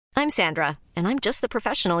I'm Sandra, and I'm just the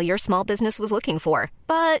professional your small business was looking for.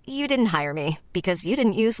 But you didn't hire me because you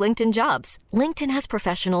didn't use LinkedIn Jobs. LinkedIn has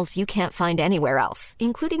professionals you can't find anywhere else,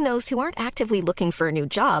 including those who aren't actively looking for a new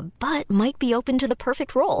job, but might be open to the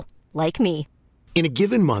perfect role, like me. In a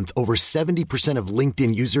given month, over 70% of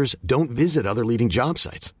LinkedIn users don't visit other leading job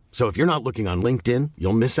sites. So if you're not looking on LinkedIn,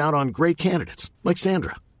 you'll miss out on great candidates like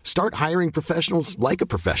Sandra. Start hiring professionals like a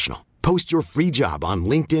professional. Post your free job on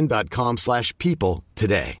linkedin.com/people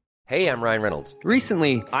today. Hey, I'm Ryan Reynolds.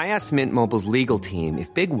 Recently, I asked Mint Mobile's legal team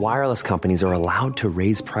if big wireless companies are allowed to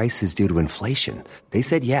raise prices due to inflation. They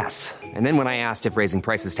said yes. And then when I asked if raising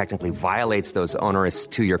prices technically violates those onerous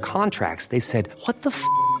two-year contracts, they said, "What the f***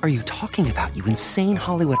 are you talking about, you insane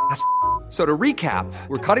Hollywood ass?" So to recap,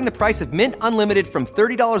 we're cutting the price of Mint Unlimited from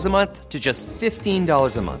 $30 a month to just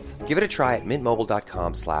 $15 a month. Give it a try at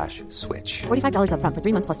mintmobile.com/switch. $45 up front for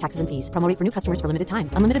 3 months plus taxes and fees. Promo rate for new customers for limited time.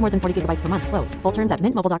 Unlimited more than 40 gigabytes per month. Slows full terms at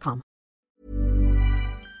mintmobile.com.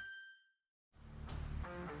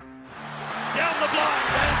 Down the blind,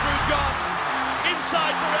 Andrew John.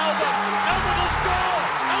 Inside for Albert. Albert will score.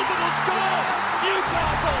 Albert will score.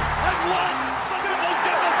 Newcastle have won. Biddle's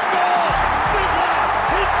going to score. Fiddler.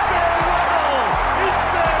 It's farewell. It's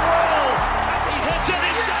farewell. And he hits it.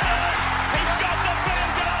 He's got it. He's got the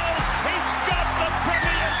field goal. He's got the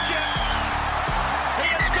premiership. He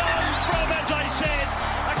has gone from, as I said,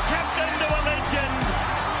 a captain to a legend.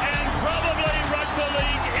 And probably rugby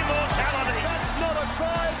league immortality. That's not a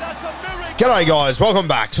try. That's a miracle. G'day guys, welcome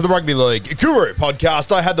back to the Rugby League Guru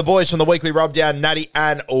podcast. I had the boys from the Weekly Rubdown, Natty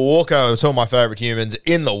and Walker, two of my favourite humans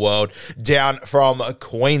in the world, down from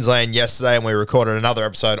Queensland yesterday, and we recorded another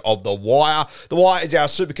episode of The Wire. The Wire is our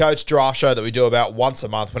Supercoach draft show that we do about once a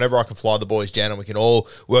month. Whenever I can fly the boys down and we can all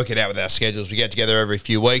work it out with our schedules, we get together every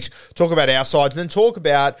few weeks, talk about our sides, and then talk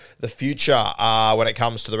about the future when it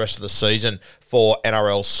comes to the rest of the season for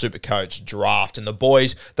NRL Supercoach draft. And the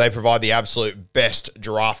boys, they provide the absolute best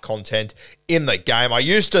draft content in the game. I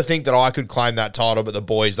used to think that I could claim that title, but the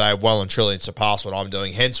boys, they have well and truly surpassed what I'm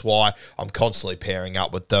doing, hence why I'm constantly pairing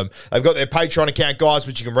up with them. They've got their Patreon account, guys,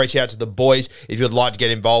 which you can reach out to the boys if you'd like to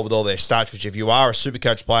get involved with all their stats, which if you are a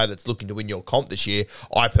Supercoach player that's looking to win your comp this year,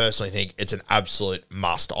 I personally think it's an absolute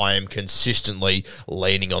must. I am consistently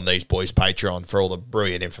leaning on these boys' Patreon for all the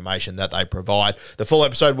brilliant information that they provide. The full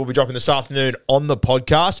episode will be dropping this afternoon on the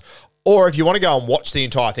podcast. Or if you want to go and watch the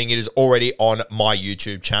entire thing, it is already on my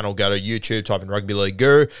YouTube channel. Go to YouTube, type in Rugby League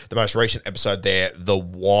Guru. The most recent episode there, The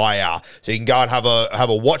Wire. So you can go and have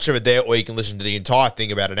a watch of it there, or you can listen to the entire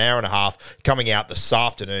thing about an hour and a half coming out this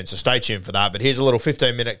afternoon. So stay tuned for that. But here's a little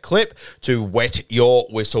 15-minute clip to wet your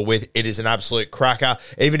whistle with. It is an absolute cracker.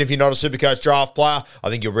 Even if you're not a Supercoach draft player, I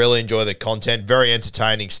think you'll really enjoy the content. Very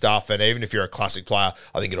entertaining stuff. And even if you're a classic player,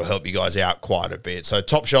 I think it'll help you guys out quite a bit. So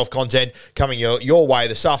top shelf content coming your way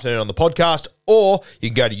this afternoon on the podcast, or you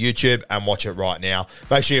can go to YouTube and watch it right now.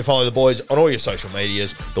 Make sure you follow the boys on all your social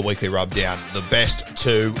medias. The Weekly Rubdown, the best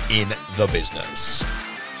two in the business.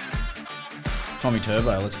 Tommy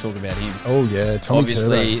Turbo, let's talk about him. Oh yeah, Tommy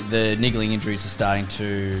Obviously, Turbo. the niggling injuries are starting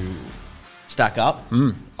to stack up.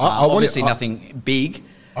 Obviously, nothing big.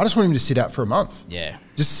 I just want him to sit out for a month. Yeah.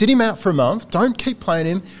 Just sit him out for a month. Don't keep playing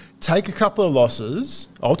him. Take a couple of losses.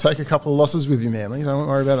 I'll take a couple of losses with you, Manly. Don't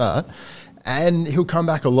worry about that. And he'll come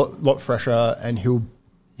back a lot fresher, and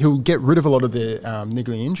he'll get rid of a lot of the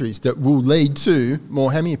niggling injuries that will lead to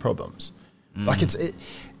more hammy problems. Like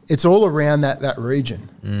it's all around that region,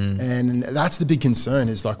 and that's the big concern.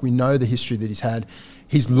 Is like we know the history that he's had.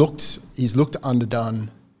 He's looked underdone,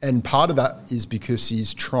 and part of that is because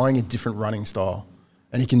he's trying a different running style,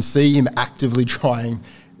 and you can see him actively trying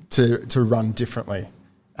to run differently,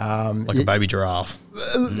 like a baby giraffe.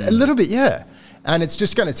 A little bit, yeah. And it's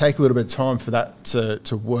just going to take a little bit of time for that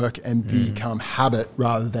to work and become habit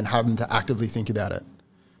rather than having to actively think about it.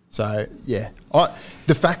 So, yeah.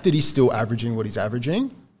 The fact that he's still averaging what he's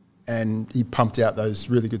averaging, and he pumped out those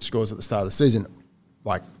really good scores at the start of the season,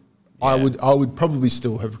 I would probably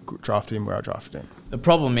still have drafted him where I drafted him. The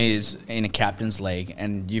problem is, in a captain's league,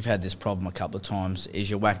 and you've had this problem a couple of times, is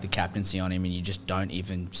you whack the captaincy on him and you just don't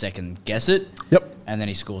even second guess it. Yep. And then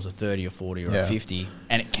he scores a 30 or 40 or a 50,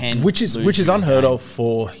 and it can which is unheard of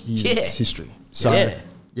for his history. So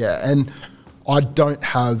and I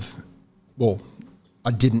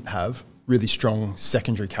didn't have really strong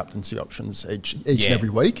secondary captaincy options each and every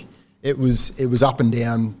week. It was up and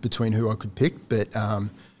down between who I could pick, but now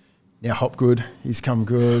Hopgood, he's come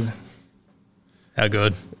good. How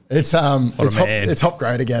good? It's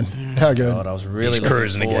Hopgrade again. How good? God, I was really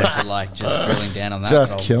cruising looking forward to just drilling down on that.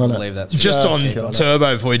 Just killing it. Just on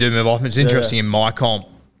Turbo before we do move off, it's interesting in my comp.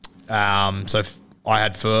 So I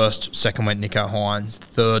had first, second went Nico Hines,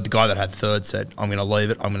 third, the guy that had third said, I'm going to leave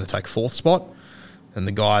it, I'm going to take fourth spot. And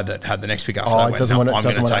the guy that had the next pick after that went, no, I'm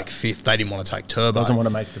going to take fifth. They didn't want to take Turbo. Doesn't want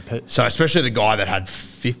to make the pick. So especially the guy that had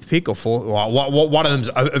fifth pick or fourth, one of them's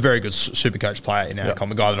a very good Supercoach player in our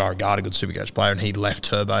the guy that I regard a good Supercoach player, and he left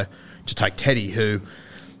Turbo to take Teddy, who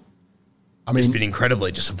has been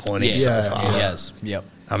incredibly disappointing so far. He has, yep.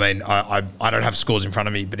 I mean, I don't have scores in front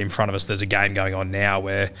of me, but in front of us there's a game going on now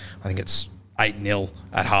where I think it's 8-0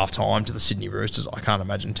 at half-time to the Sydney Roosters. I can't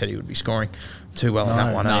imagine Teddy would be scoring too well in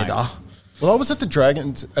that one either. Well, I was at the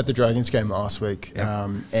Dragons game last week,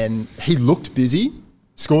 and he looked busy.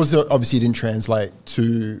 Scores obviously didn't translate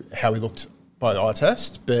to how he looked by the eye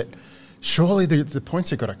test, but surely the points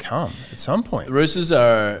have got to come at some point. The Roosters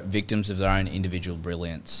are victims of their own individual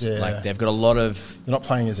brilliance. Yeah. Like, they've got a lot of... They're not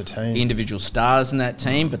playing as a team. Individual stars in that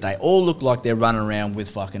team, but they all look like they're running around with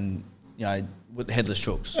fucking, with headless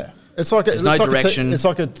chooks. Yeah. It's like There's no direction. It's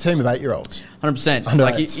like a team of 8-year-olds. 100%.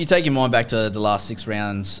 Like you take your mind back to the last 6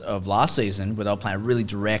 rounds of last season where they were playing really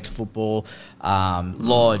direct football.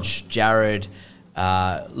 Lodge, Jared,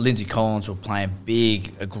 Lindsay Collins were playing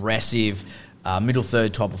big, aggressive, middle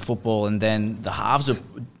third type of football, and then the halves are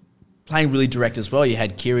playing really direct as well. You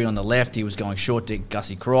had Kiri on the left, he was going short to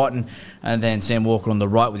Gussie Crichton, and then Sam Walker on the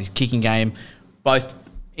right with his kicking game, both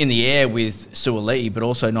in the air with Suaalii, but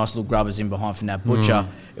also nice little grubbers in behind from Nat Butcher.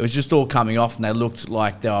 It was just all coming off, and they looked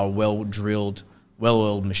like they were a well-drilled,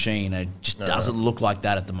 well-oiled machine. It just doesn't look like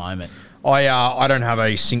that at the moment. I don't have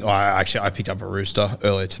a single... I picked up a rooster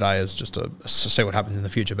earlier today as just to see what happens in the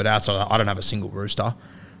future, but outside of that, I don't have a single rooster.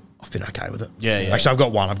 I've been okay with it. Yeah. Actually, I've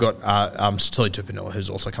got one. I've got Stili Tupanua, who's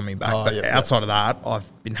also coming back. Outside of that,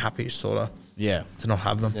 I've been happy to not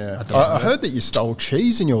have them. Yeah. I heard that you stole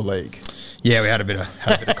cheese in your league. Yeah, we had a bit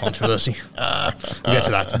of controversy. We'll get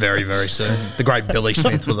to that very, very soon. The great Billy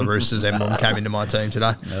Smith with the Roosters emblem came into my team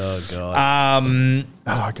today. Oh,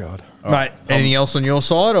 God. God. Mate, anything else on your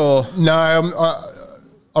side? Or no,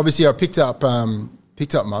 obviously I picked up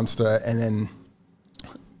Munster, and then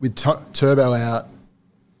with Turbo out,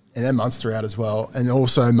 and then Munster out as well, and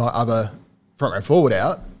also my other front row forward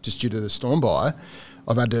out, just due to the Storm bye,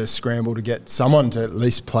 I've had to scramble to get someone to at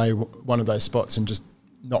least play one of those spots and just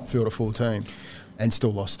not field a full team, and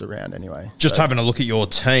still lost the round anyway. Just having a look at your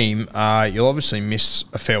team, you'll obviously miss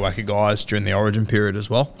a fair whack of guys during the Origin period as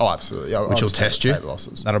well. Oh, absolutely. Which will test you.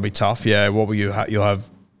 Losses. That'll be tough. Yeah, what will you you'll have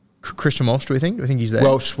Christian Welsh, do we think? Do you think he's there?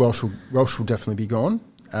 Welsh will definitely be gone.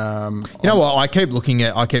 You know what? I keep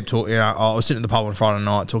talking. I was sitting at the pub on Friday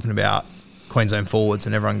night talking about Queensland forwards,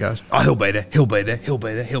 and everyone goes, "Oh, he'll be there. He'll be there. He'll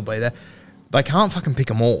be there. He'll be there." They can't fucking pick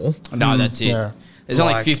them all. No, that's it. Yeah. There's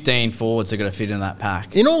only 15 forwards that are going to fit in that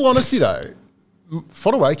pack. In all honesty, though,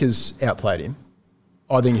 Fodawaker's outplayed him.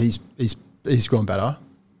 I think he's gone better.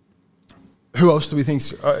 Who else do we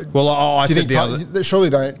think's... I said the other... Surely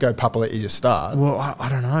don't go Papali'i to start. Well, I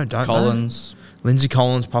don't know. Collins. Lindsay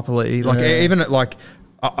Collins, Papali'i. Even at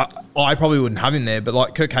I probably wouldn't have him there, but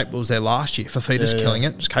like Kurt Capewell was there last year. Fafita's killing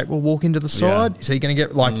it. Does Capewell walk into the side? Is he going to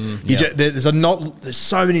get there's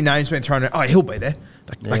so many names being thrown out. Oh, he'll be there.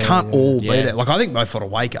 They can't all be there. Like I think Mo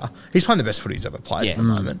Fodawaker, he's playing the best footy he's ever played at the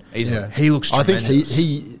moment. He looks tremendous. I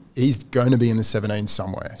think he's going to be in the 17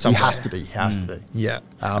 somewhere. He has to be. He has to be. Yeah.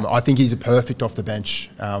 I think he's a perfect off the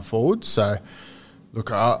bench forward. So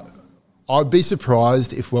look, I'd be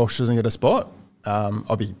surprised if Welsh doesn't get a spot.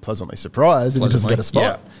 I'll be pleasantly surprised if he doesn't get a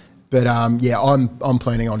spot. Yeah. But I'm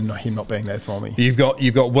planning on him not being there for me. You've got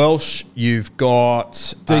Welsh. You've got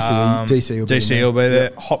DC will be there.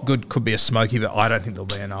 Yep. Hopgood could be a smoky, but I don't think there'll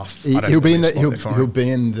be enough. He'll be in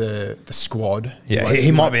the squad. Yeah,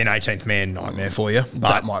 he might be an 18th man nightmare for you.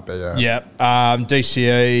 That might be. Yeah.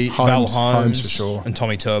 DCE, Holmes for sure, and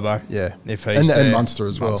Tommy Turbo. Yeah, if he's and Munster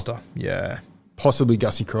as well. Munster. Yeah, possibly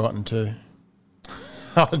Gussie Crichton too.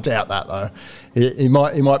 I doubt that though. He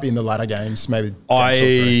might be in the latter games. Maybe. I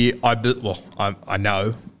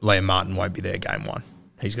know Liam Martin won't be there game one.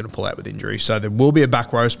 He's going to pull out with injury, so there will be a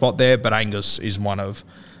back row spot there. But Angus is one of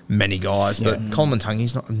many guys. Yeah. But Coleman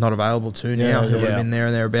Tungi's not available too now. He would have been there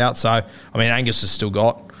and thereabouts. So I mean, Angus has still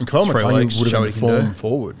got and Coleman 3 legs would to show have what he can do.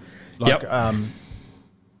 Forward.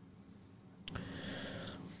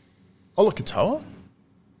 Olakatoa.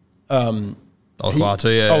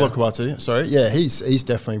 Olakau'atu, sorry. Yeah, he's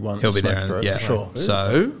definitely one. He'll be there. For sure.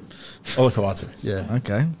 So, Olakau'atu, yeah.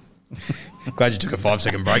 Okay. Glad you took a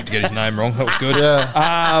 5-second break to get his name wrong. That was good. Yeah.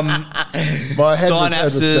 My head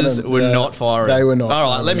Synapses were not firing. They were not.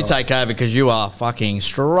 All right, let me take over because you are fucking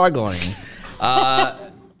struggling.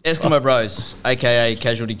 Eskimo Bros, a.k.a.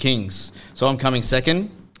 Casualty Kings. So I'm coming second.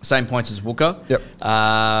 Same points as Wooker. Yep.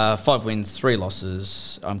 5 wins, 3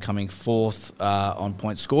 losses. I'm coming 4th on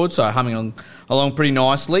points scored, so humming along pretty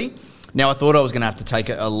nicely. Now, I thought I was going to have to take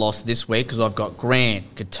a loss this week because I've got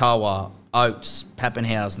Grant, Katoa, Oates,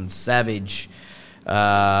 Pappenhausen, Savage,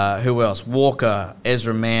 who else? Walker,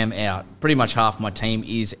 Ezra Mam out. Pretty much half my team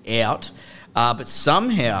is out. But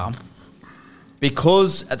somehow,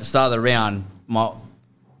 because at the start of the round,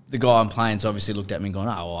 the guy I'm playing's obviously looked at me and gone,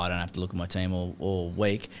 oh, well, I don't have to look at my team all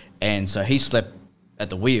week. And so he slept at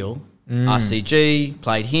the wheel. RCG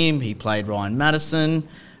played him. He played Ryan Madison.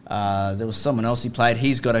 There was someone else he played.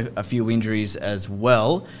 He's got a few injuries as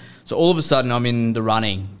well. So all of a sudden, I'm in the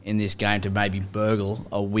running in this game to maybe burgle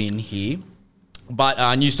a win here.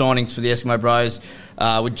 But new signings for the Eskimo Bros.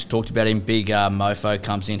 We just talked about him. Big Mofo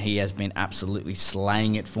comes in. He has been absolutely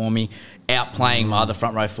slaying it for me. Outplaying my other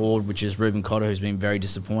front row forward, which is Ruben Cotter, who's been very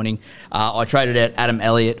disappointing. I traded out Adam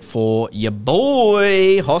Elliott for your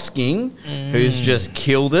boy Hosking, who's just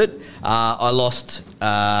killed it. I lost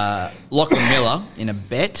Lachlan Miller in a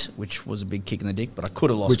bet, which was a big kick in the dick, but I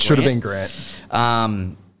could have lost Which should have been Grant.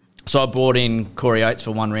 So I brought in Corey Oates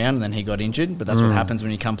for 1 round, and then he got injured. But that's what happens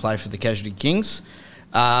when you come play for the Casualty Kings.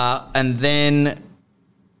 And then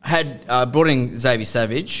brought in Xavier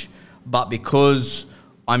Savage, but because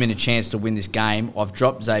I'm in a chance to win this game, I've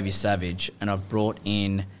dropped Xavier Savage and I've brought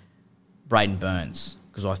in Braden Burns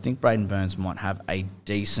because I think Braden Burns might have a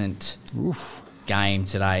decent game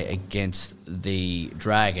today against the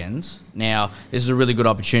Dragons. Now, this is a really good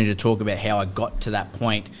opportunity to talk about how I got to that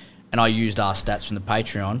point, and I used our stats from the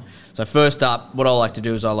Patreon. So first up, what I like to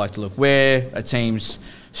do is I like to look where a team's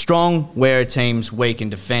strong, where a team's weak in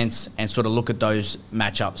defence, and sort of look at those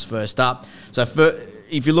matchups first up. So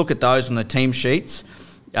if you look at those on the team sheets,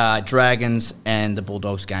 Dragons and the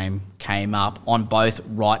Bulldogs game came up on both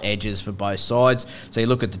right edges for both sides. So you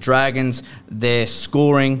look at the Dragons, they're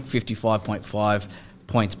scoring 55.5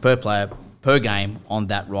 points per player per game on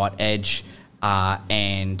that right edge,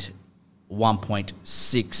 and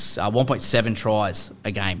 1.7 tries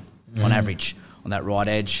a game on average on that right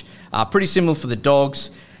edge. Pretty similar for the Dogs,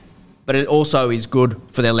 but it also is good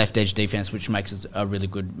for their left edge defense, which makes it a really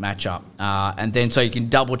good matchup. And then so you can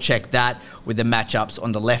double check that with the matchups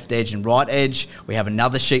on the left edge and right edge. We have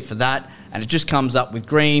another sheet for that, and it just comes up with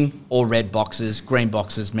green or red boxes. Green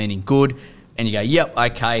boxes meaning good, and you go, yep,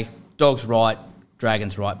 okay, Dogs right,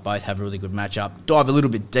 Dragons right, both have a really good matchup. Dive a little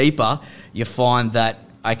bit deeper, you find that,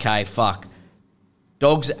 okay,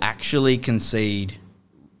 Dogs actually concede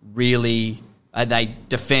really, they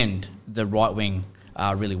defend the right wing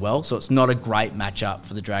really well. So it's not a great matchup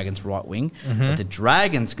for the Dragons' right wing. But the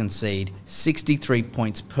Dragons concede 63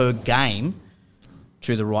 points per game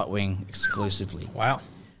to the right wing exclusively. Wow.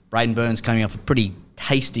 Braden Burns coming off a pretty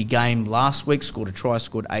tasty game last week, scored a try,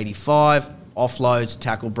 scored 85, offloads,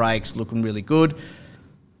 tackle breaks, looking really good.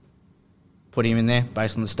 Put him in there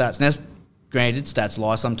based on the stats. Now, granted, stats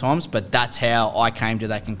lie sometimes, but that's how I came to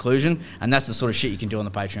that conclusion, and that's the sort of shit you can do on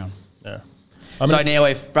the Patreon. Yeah. So now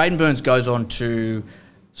if Braden Burns goes on to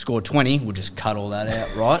score 20, we'll just cut all that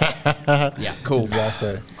out, right? Yeah, cool.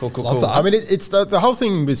 Exactly. Cool. I mean, it's the whole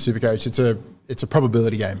thing with Supercoach. It's a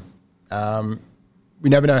probability game. We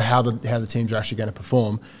never know how the teams are actually going to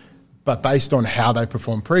perform, but based on how they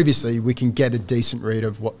performed previously, we can get a decent read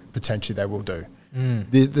of what potentially they will do.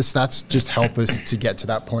 The stats just help us to get to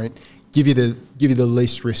that point. Give you the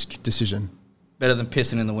least risk decision. Better than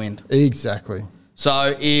pissing in the wind. Exactly.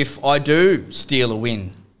 So if I do steal a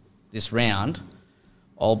win this round,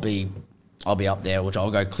 I'll be up there, which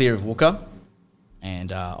I'll go clear of Wooker,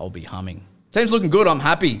 and I'll be humming. Team's looking good. I'm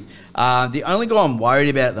happy. The only guy I'm worried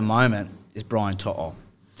about at the moment is Brian To'o.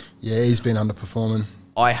 Yeah, he's been underperforming.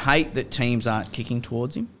 I hate that teams aren't kicking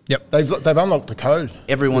towards him. Yep. They've unlocked the code.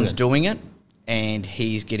 Everyone's doing it, and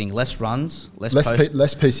he's getting less runs, less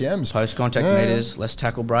PCMs, post-contact meters, less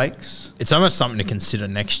tackle breaks. It's almost something to consider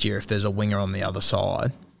next year if there's a winger on the other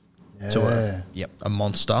side. To a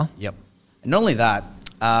monster. Yep. And not only that,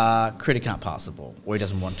 Critter can't pass the ball, or he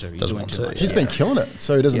doesn't want to. He's doing too much. He's been killing it,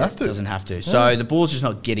 so he doesn't have to. Doesn't have to. So the ball's just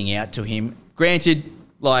not getting out to him. Granted,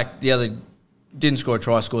 like the other didn't score a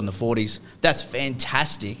try, scored in the 40s. That's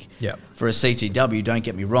fantastic for a CTW, don't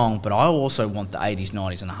get me wrong, but I also want the 80s,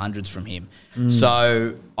 90s, and 100s from him.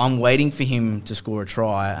 So I'm waiting for him to score a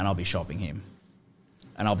try, and I'll be shopping him.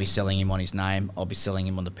 And I'll be selling him on his name. I'll be selling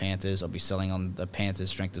him on the Panthers. I'll be selling on the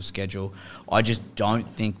Panthers' strength of schedule. I just don't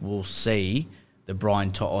think we'll see the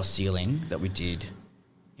Brian To'o ceiling that we did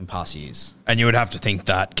in past years. And you would have to think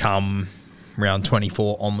that come round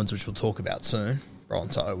 24 onwards, which we'll talk about soon, Brian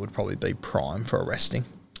To'o would probably be prime for arresting.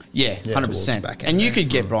 Yeah, 100%. back end And you there. could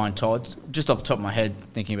get Brian Todd, just off the top of my head,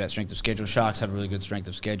 thinking about strength of schedule. Sharks have a really good strength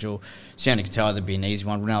of schedule. Sione Katoa, that'd be an easy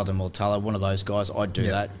one. Ronaldo Mulitalo, one of those guys, I'd do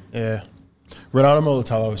that. Yeah. Ronaldo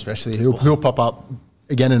Mulitalo especially, he'll pop up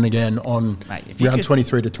again and again on Mate, if you round could-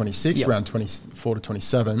 23 to 26, Yep. round 24 to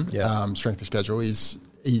 27. Yeah. Strength of schedule, he's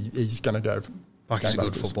going to go. Fuck, he's a good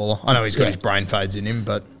gangbusters. footballer. I know he's got Yeah. his brain fades in him,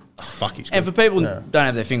 but fuck, he's good. And for people who don't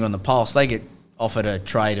have their finger on the pulse, they get offered a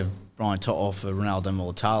trade of Brian To'o for Ronaldo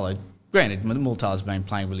Mulitalo. Granted, Mulitalo's been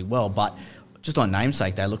playing really well, but just on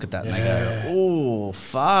namesake, they look at that and they go, oh,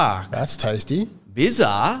 fuck. That's tasty.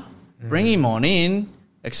 Bizarre. Bring him on in,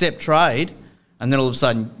 accept trade, and then all of a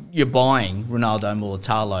sudden you're buying Ronaldo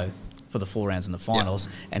Mulitalo for the 4 rounds in the finals,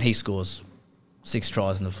 and he scores 6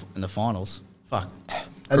 tries in the finals. Fuck.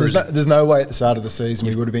 And there's no way at the start of the season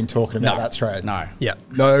we would have been talking about that trade. No. Yeah.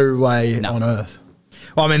 No way on earth.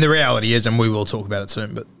 Well, I mean, the reality is, and we will talk about it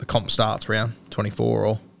soon, but the comp starts round 24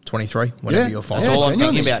 or 23, whenever you're That's final. all I'm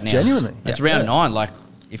thinking about now. Genuinely. It's round 9. Like,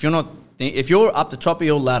 if you're up the top of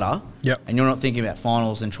your ladder Yep. and you're not thinking about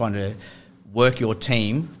finals and trying to work your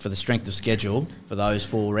team for the strength of schedule for those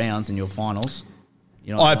 4 rounds in your finals,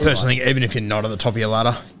 you know, I personally think even if you're not at the top of your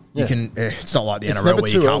ladder, you can. It's not like the It's NRL never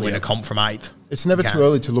where you too can't early. win a comp from 8th. It's never You too can.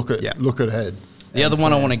 early to look ahead. The other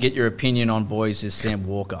one I want to get your opinion on, boys, is Sam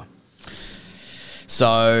Walker.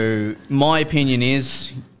 So my opinion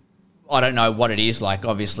is, I don't know what it is. Like,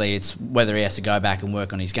 obviously, it's whether he has to go back and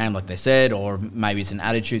work on his game, like they said, or maybe it's an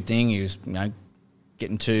attitude thing. He was,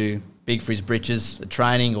 getting too big for his britches at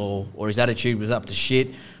training, or his attitude was up to shit,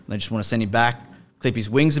 and they just want to send him back, clip his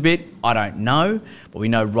wings a bit. I don't know, but we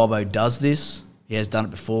know Robbo does this. He has done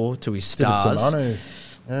it before to his Did it to stars. Manu.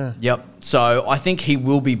 Yeah. Yep. So I think he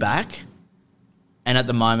will be back. And at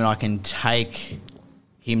the moment, I can take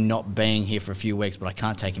him not being here for a few weeks, but I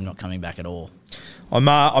can't take him not coming back at all. I'm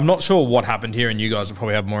not sure what happened here, and you guys will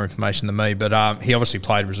probably have more information than me, but he obviously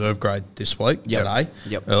played reserve grade this week, today,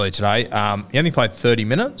 early today. He only played 30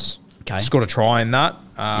 minutes. Okay. Scored a try in that.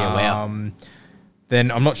 Wow.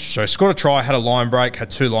 Then I'm not sure. Scored a try, had a line break, had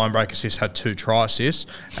 2 line break assists, had 2 try assists,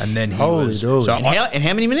 and then he Holy was... dooly. So And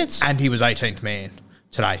how many minutes? and he was 18th man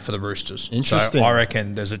today for the Roosters. Interesting. So I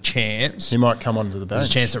reckon there's a chance... He might come onto the bench. There's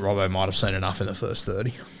a chance that Robbo might have seen enough in the first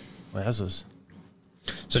 30. Wowzers.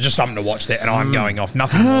 So just something to watch there, and I'm going off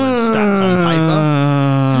nothing more than stats on paper.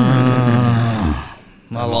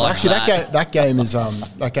 I like Actually, that. that game's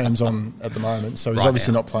on at the moment, so he's Right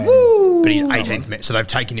obviously now. not playing. But he's 18th minute, so they've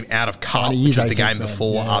taken him out of cup, And he which is was the 18th game man.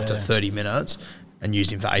 before, Yeah. after 30 minutes, and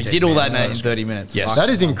used him for 18 Did all that minutes. in 30 minutes. Yes. That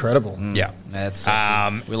is incredible. Yeah. That's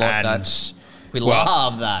sexy. We like and- that. We well,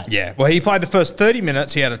 love that. Yeah. Well, he played the first 30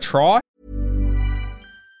 minutes. He had a try.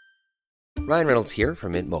 Ryan Reynolds here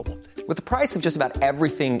from Mint Mobile. With the price of just about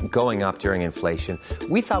everything going up during inflation,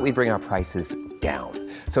 we thought we'd bring our prices down.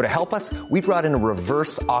 So to help us, we brought in a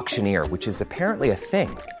reverse auctioneer, which is apparently a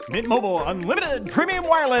thing. Mint Mobile Unlimited Premium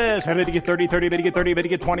Wireless. How to get 30, 30, bit to get 30, bit to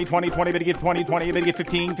get 20, 20, 20, bit to get 20, 20, bit to get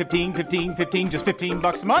 15, 15, 15, 15, just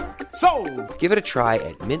 $15 a month? Sold! Give it a try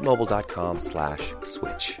at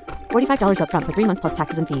mintmobile.com/switch. $45 up front for 3 months plus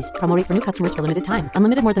taxes and fees. Promo rate for new customers for limited time.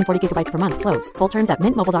 Unlimited more than 40 gigabytes per month. Slows full terms at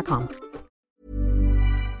mintmobile.com.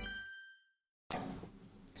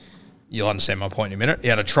 You'll understand my point in a minute. He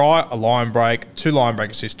had a try, a line break, 2 line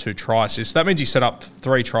break assists, 2 try assists. That means he set up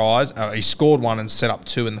 3 tries. He scored 1 and set up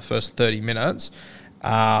 2 in the first 30 minutes.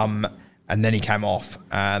 And then he came off,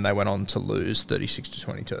 and they went on to lose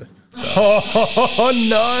 36-22. Oh,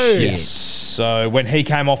 no. Yes. So when he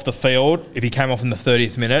came off the field, if he came off in the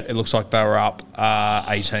 30th minute, it looks like they were up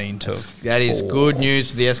 18 to 4. That is good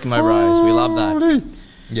news for the Eskimo Bros. We love that.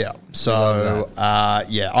 Yeah. So,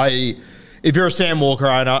 if you're a Sam Walker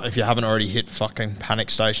owner, if you haven't already hit fucking panic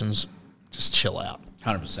stations, just chill out.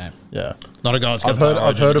 100%. Yeah. Not a guy that's I've going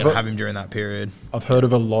heard to of have it. him during that period. I've heard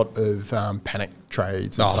of a lot of panic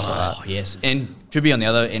trades and stuff like Oh, that. yes. And to be on the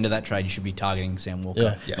other end of that trade, you should be targeting Sam Walker.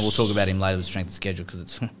 Yeah. Yes. And we'll talk about him later with strength of schedule because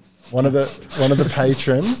it's One of the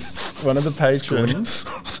patrons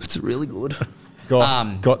it's really good.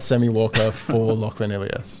 got Sammy Walker for Lachlan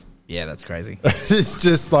Ilias. Yeah, that's crazy. It's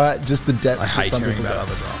just the depths I that hate some hearing people about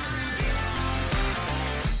go. other draft.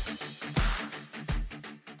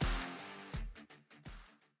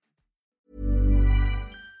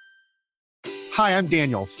 Hi, I'm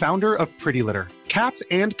Daniel, founder of Pretty Litter. Cats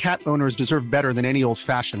and cat owners deserve better than any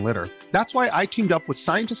old-fashioned litter. That's why I teamed up with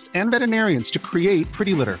scientists and veterinarians to create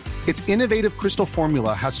Pretty Litter. Its innovative crystal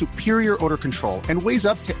formula has superior odor control and weighs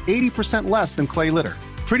up to 80% less than clay litter.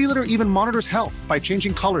 Pretty Litter even monitors health by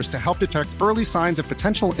changing colors to help detect early signs of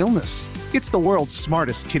potential illness. It's the world's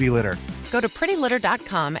smartest kitty litter. Go to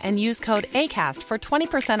prettylitter.com and use code ACAST for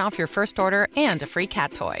 20% off your first order and a free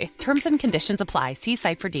cat toy. Terms and conditions apply. See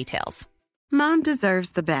site for details. Mom deserves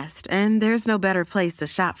the best, and there's no better place to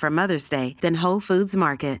shop for Mother's Day than Whole Foods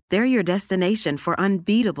Market. They're your destination for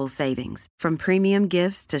unbeatable savings, from premium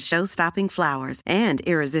gifts to show-stopping flowers and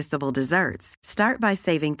irresistible desserts. Start by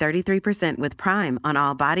saving 33% with Prime on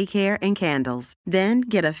all body care and candles. Then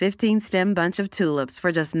get a 15-stem bunch of tulips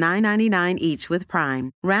for just $9.99 each with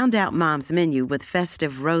Prime. Round out Mom's menu with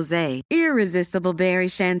festive rosé, irresistible berry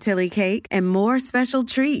chantilly cake, and more special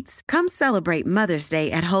treats. Come celebrate Mother's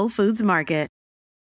Day at Whole Foods Market.